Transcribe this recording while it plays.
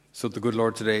So the good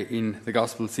Lord today in the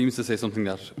Gospel seems to say something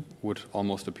that would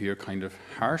almost appear kind of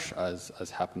harsh,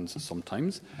 as happens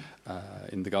sometimes.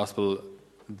 In the Gospel,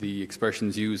 the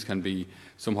expressions used can be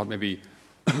somewhat maybe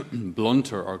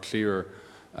blunter or clearer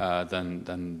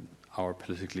than our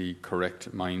politically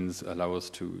correct minds allow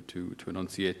us to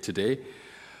enunciate today.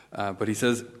 But he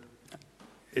says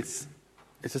it's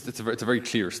a very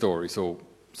clear story. So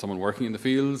someone working in the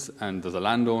fields, and there's a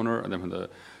landowner, and then when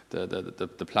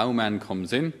the ploughman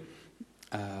comes in,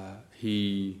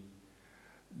 he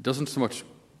doesn't so much,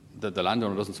 the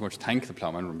landowner doesn't so much thank the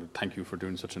ploughman. Thank you for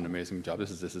doing such an amazing job.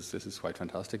 This is quite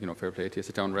fantastic. Fair play to you.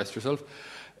 Sit down, rest yourself.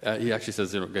 He actually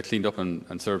says, get cleaned up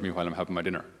and serve me while I'm having my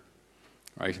dinner,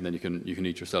 right? And then you can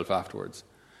eat yourself afterwards.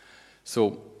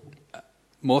 So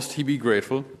must he be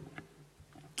grateful?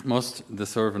 Must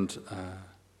the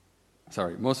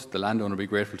landowner be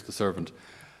grateful to the servant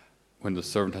when the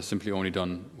servant has simply only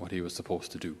done what he was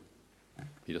supposed to do?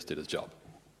 He just did his job.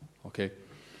 Okay?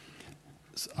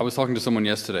 So I was talking to someone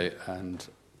yesterday, and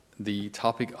the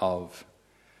topic of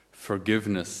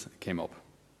forgiveness came up,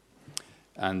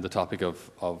 and the topic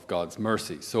of God's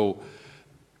mercy. So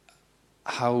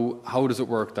how does it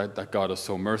work that God is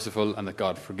so merciful and that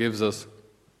God forgives us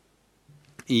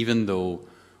even though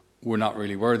we're not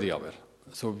really worthy of it?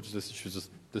 So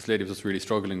this lady was just really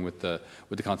struggling with the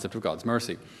concept of God's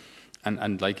mercy,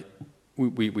 and like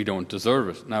we don't deserve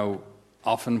it. Now,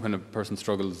 often when a person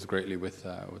struggles greatly with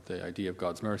the idea of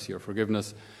God's mercy or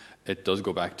forgiveness, it does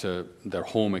go back to their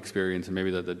home experience, and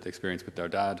maybe the experience with their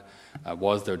dad.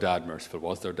 Was their dad merciful?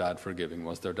 Was their dad forgiving?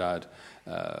 Was their dad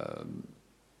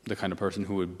the kind of person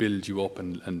who would build you up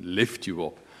and lift you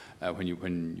up when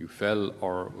you fell,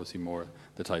 or was he more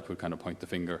the type who would kind of point the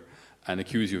finger and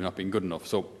accuse you of not being good enough?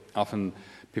 So often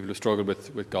people who struggle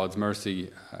with God's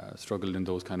mercy struggled in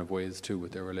those kind of ways too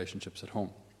with their relationships at home.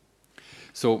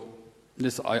 So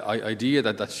this idea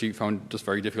that she found just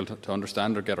very difficult to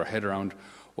understand or get her head around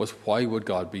was, why would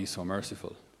God be so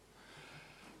merciful?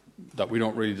 That we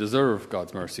don't really deserve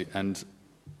God's mercy. And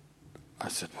I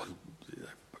said, well,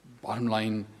 bottom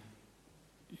line,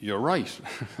 you're right.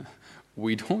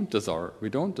 We don't deserve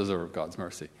God's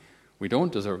mercy. We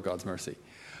don't deserve God's mercy.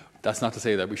 That's not to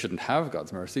say that we shouldn't have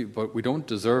God's mercy, but we don't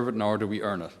deserve it, nor do we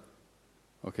earn it.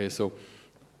 Okay, so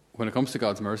when it comes to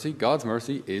God's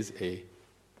mercy is a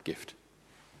gift.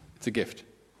 It's a gift.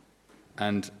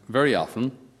 And very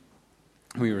often,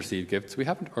 when we receive gifts, we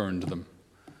haven't earned them.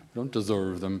 We don't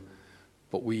deserve them,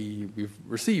 but we've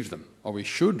received them, or we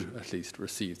should at least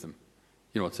receive them.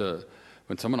 It's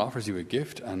when someone offers you a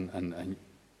gift, and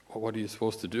what are you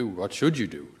supposed to do? What should you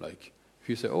do? Like, if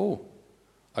you say, oh,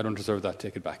 I don't deserve that,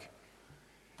 take it back.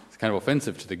 It's kind of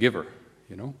offensive to the giver,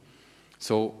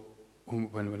 So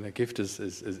when a gift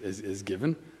is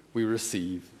given, we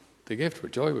receive the gift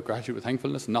with joy, with gratitude, with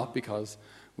thankfulness, not because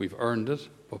we've earned it,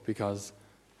 but because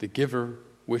the giver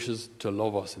wishes to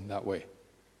love us in that way.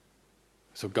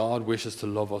 So God wishes to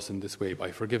love us in this way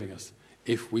by forgiving us,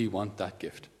 if we want that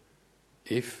gift.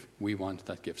 If we want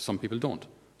that gift. Some people don't.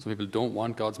 Some people don't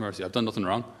want God's mercy. I've done nothing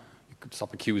wrong. You could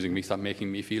stop accusing me, stop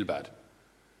making me feel bad.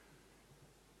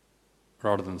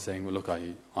 Rather than saying, well, look,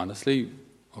 I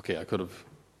could have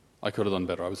done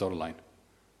better. I was out of line.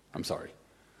 I'm sorry.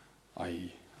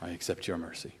 I accept your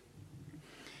mercy.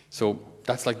 So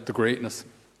that's like the greatness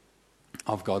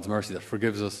of God's mercy, that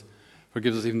forgives us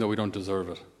even though we don't deserve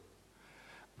it.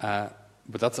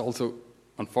 But that's also,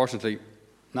 unfortunately,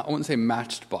 I wouldn't say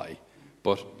matched by,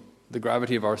 but the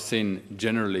gravity of our sin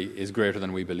generally is greater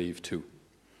than we believe too.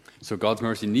 So God's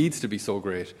mercy needs to be so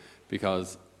great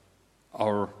because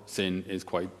our sin is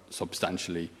quite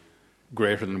substantially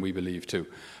greater than we believe too.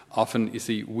 Often, you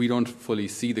see, we don't fully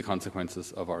see the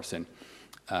consequences of our sin.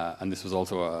 And this was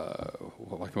also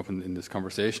what came up in this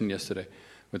conversation yesterday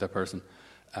with that person,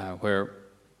 where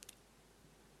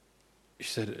she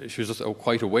said she was just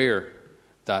quite aware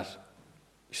that,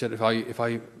 she said,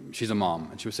 she's a mom,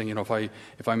 and she was saying,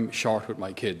 if I'm short with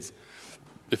my kids,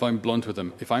 if I'm blunt with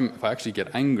them, if I actually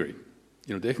get angry,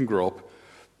 they can grow up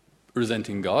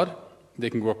resenting God, they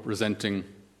can grow up resenting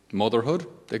motherhood,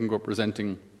 they can grow up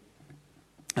resenting,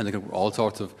 and they can grow all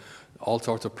sorts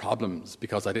of problems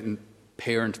because I didn't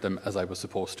parent them as I was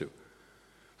supposed to.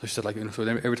 So she said, so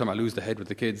every time I lose the head with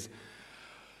the kids,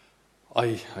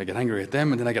 I get angry at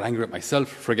them, and then I get angry at myself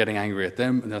for getting angry at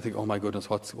them, and then I think, oh my goodness,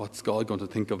 what's God going to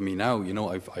think of me now?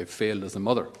 I've failed as a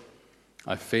mother.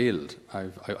 I've failed.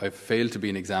 I've failed to be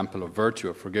an example of virtue,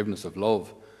 of forgiveness, of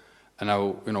love. And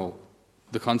now,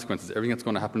 the consequences, everything that's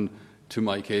going to happen to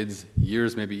my kids,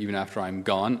 years maybe even after I'm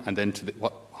gone, and then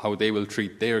how they will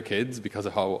treat their kids because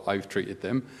of how I've treated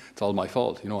them. It's all my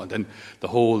fault, and then the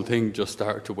whole thing just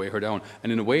started to weigh her down.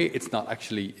 And in a way, it's not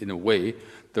actually, in a way,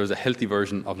 there's a healthy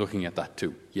version of looking at that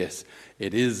too. Yes,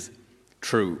 it is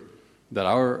true that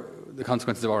the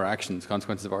consequences of our actions,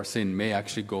 consequences of our sin may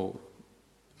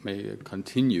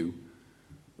continue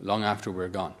long after we're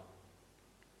gone.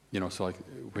 So like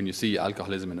when you see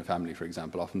alcoholism in a family, for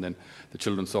example, often then the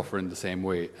children suffer in the same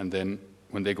way, and then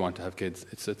when they go on to have kids,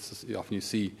 it's often you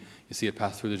see it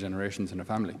pass through the generations in a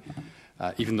family.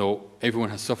 Even though everyone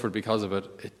has suffered because of it,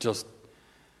 it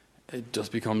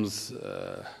just becomes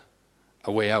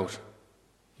a way out.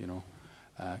 It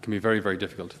can be very, very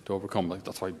difficult to overcome. Like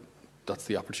that's why that's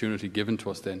the opportunity given to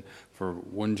us then for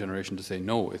one generation to say,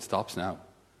 no, it stops now.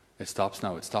 It stops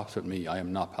now. It stops with me. I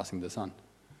am not passing this on.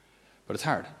 But it's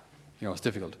hard. It's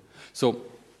difficult. So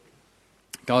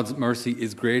God's mercy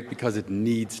is great because it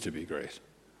needs to be great.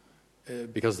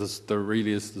 Because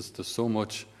there's so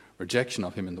much rejection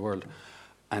of him in the world.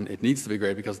 And it needs to be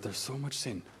great because there's so much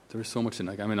sin. There is so much sin.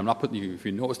 I'm not putting you, if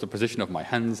you notice the position of my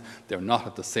hands, they're not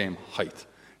at the same height.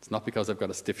 It's not because I've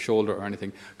got a stiff shoulder or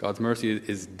anything. God's mercy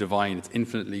is divine. It's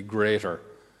infinitely greater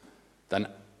than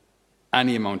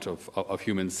any amount of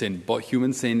human sin. But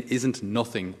human sin isn't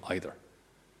nothing either.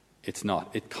 It's not.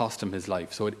 It cost him his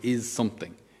life. So it is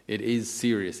something. It is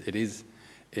serious. It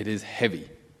is heavy.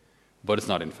 But it's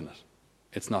not infinite.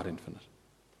 It's not infinite.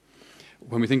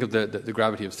 When we think of the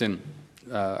gravity of sin,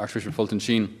 Archbishop Fulton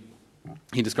Sheen,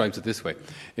 he describes it this way.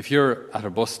 If you're at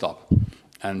a bus stop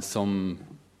and some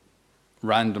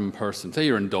random person, say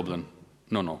you're in Dublin.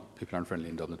 No, people aren't friendly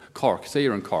in Dublin. Cork. Say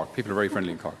you're in Cork. People are very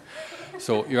friendly in Cork.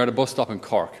 So you're at a bus stop in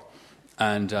Cork.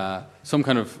 And some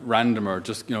kind of randomer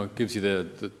just, gives you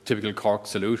the typical Cork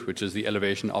salute, which is the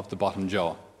elevation of the bottom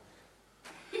jaw.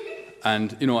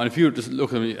 And, and if you just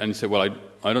look at me and you say, well,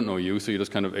 I don't know you, so you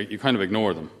just kind of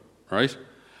ignore them, right?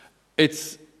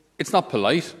 It's not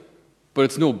polite, but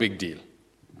it's no big deal,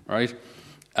 right?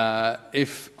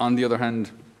 If, on the other hand,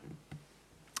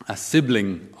 a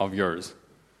sibling of yours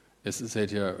is to say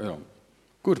to you,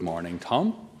 good morning,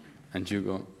 Tom, and you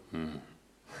go,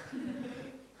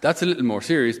 That's a little more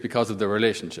serious because of the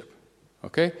relationship,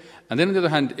 okay? And then on the other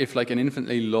hand, if like an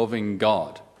infinitely loving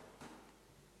God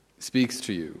speaks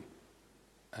to you,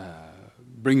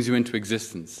 brings you into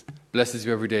existence, blesses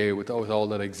you every day with all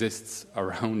that exists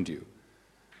around you,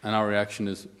 and our reaction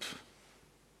is,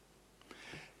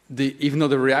 even though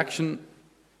the reaction,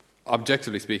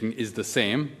 objectively speaking, is the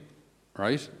same,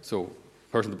 right? So,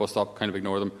 person at the bus stop, kind of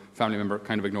ignore them. Family member,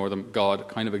 kind of ignore them. God,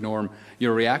 kind of ignore them.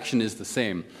 Your reaction is the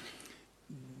same.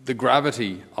 The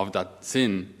gravity of that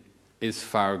sin is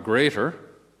far greater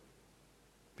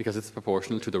because it's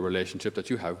proportional to the relationship that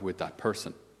you have with that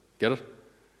person. Get it?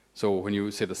 So when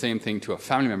you say the same thing to a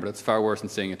family member, that's far worse than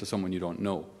saying it to someone you don't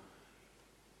know.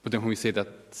 But then when we say that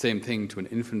same thing to an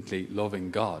infinitely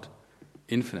loving God,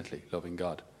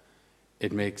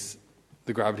 it makes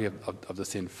the gravity of the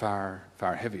sin far,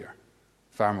 far heavier,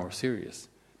 far more serious,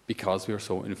 because we are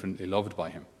so infinitely loved by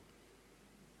him.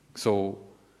 So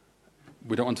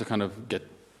we don't want to kind of get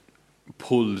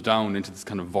pulled down into this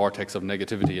kind of vortex of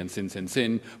negativity and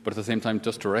sin, but at the same time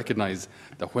just to recognize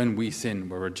that when we sin,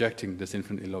 we're rejecting this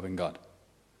infinitely loving God.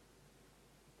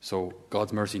 So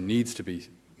God's mercy needs to be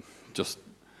just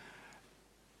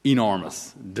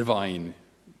enormous, divine,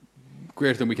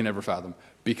 greater than we can ever fathom,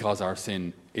 because our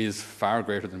sin is far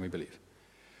greater than we believe.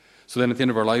 So then at the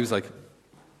end of our lives,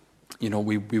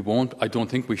 we won't, I don't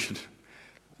think we should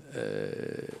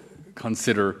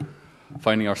consider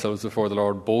finding ourselves before the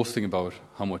Lord boasting about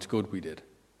how much good we did.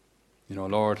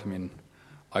 Lord,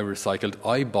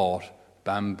 I bought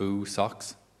bamboo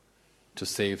socks to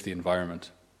save the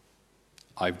environment.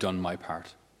 I've done my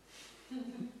part.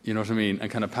 You know what I mean? And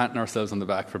kind of patting ourselves on the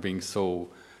back for being so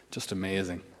just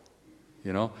amazing.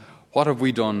 What have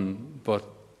we done but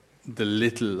the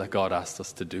little that God asked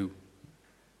us to do?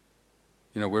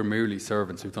 We're merely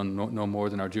servants. We've done no more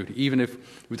than our duty. Even if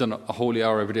we've done a holy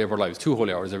hour every day of our lives, 2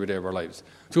 holy hours every day of our lives,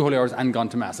 2 holy hours and gone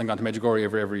to Mass and gone to Medjugorje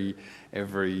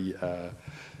every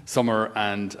summer,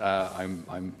 and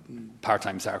I'm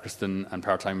part-time sacristan and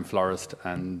part-time florist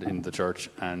and in the church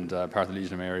and part of the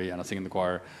Legion of Mary, and I sing in the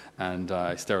choir and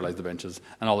I sterilise the benches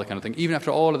and all that kind of thing. Even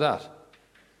after all of that,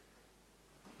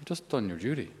 you've just done your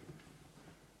duty.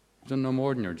 You've done no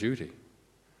more than your duty.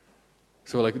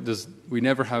 So we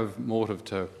never have motive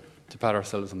to pat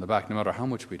ourselves on the back, no matter how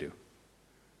much we do.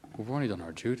 We've only done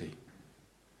our duty.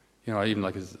 Even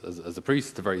as a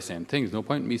priest, the very same thing. There's no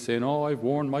point in me saying, I've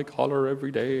worn my collar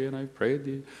every day and I've prayed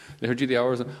the liturgy of the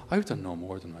hours. I've done no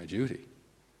more than my duty.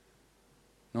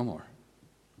 No more.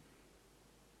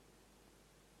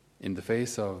 in the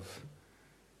face of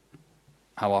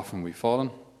how often we've fallen,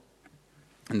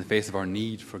 in the face of our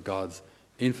need for God's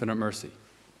infinite mercy,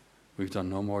 we've done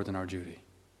no more than our duty.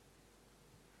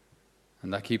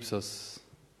 And that gives us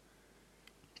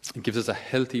a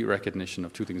healthy recognition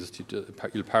of two things.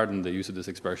 You'll pardon the use of this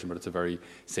expression, but it's a very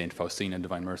St. Faustina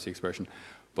Divine Mercy expression.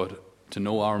 But to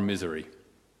know our misery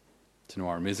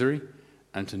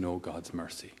and to know God's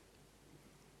mercy.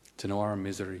 To know our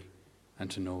misery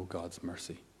and to know God's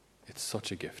mercy. It's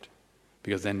such a gift.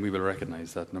 Because then we will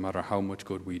recognize that no matter how much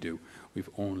good we do, we've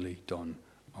only done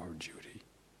our duty.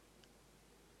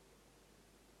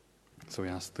 So we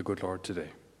ask the good Lord today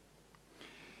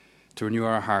to renew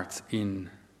our hearts in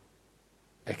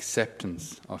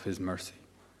acceptance of his mercy,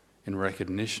 in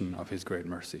recognition of his great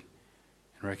mercy,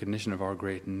 in recognition of our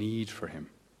great need for him,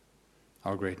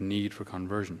 our great need for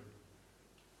conversion.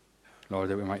 Lord,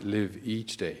 that we might live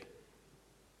each day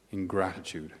in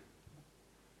gratitude,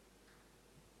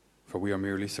 for we are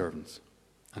merely servants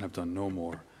and have done no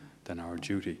more than our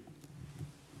duty.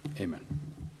 Amen.